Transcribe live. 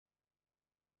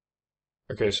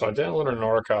Okay, so I downloaded an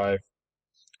archive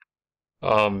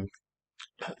um,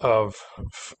 of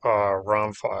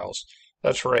Rom files.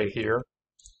 That's right here,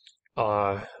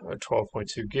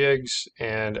 12.2 gigs,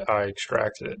 and I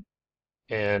extracted it,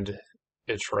 and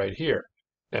it's right here.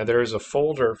 Now there is a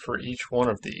folder for each one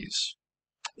of these,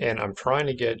 and I'm trying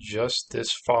to get just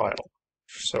this file,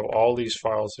 so all these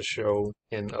files to show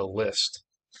in a list.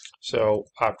 So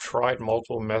I've tried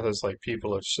multiple methods, like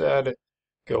people have said,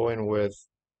 go in with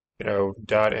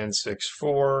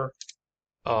 .n64.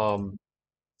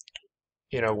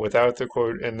 Without the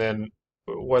quote, and then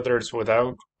whether it's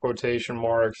without quotation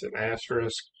marks and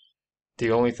asterisk,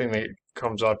 the only thing that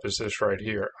comes up is this right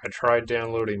here. I tried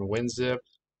downloading WinZip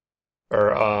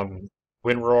or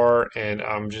WinRAR, and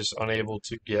I'm just unable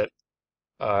to get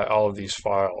all of these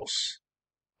files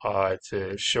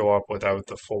to show up without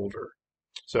the folder.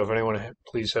 So if anyone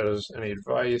please has any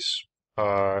advice,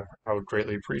 I would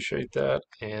greatly appreciate that,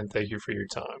 and thank you for your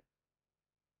time.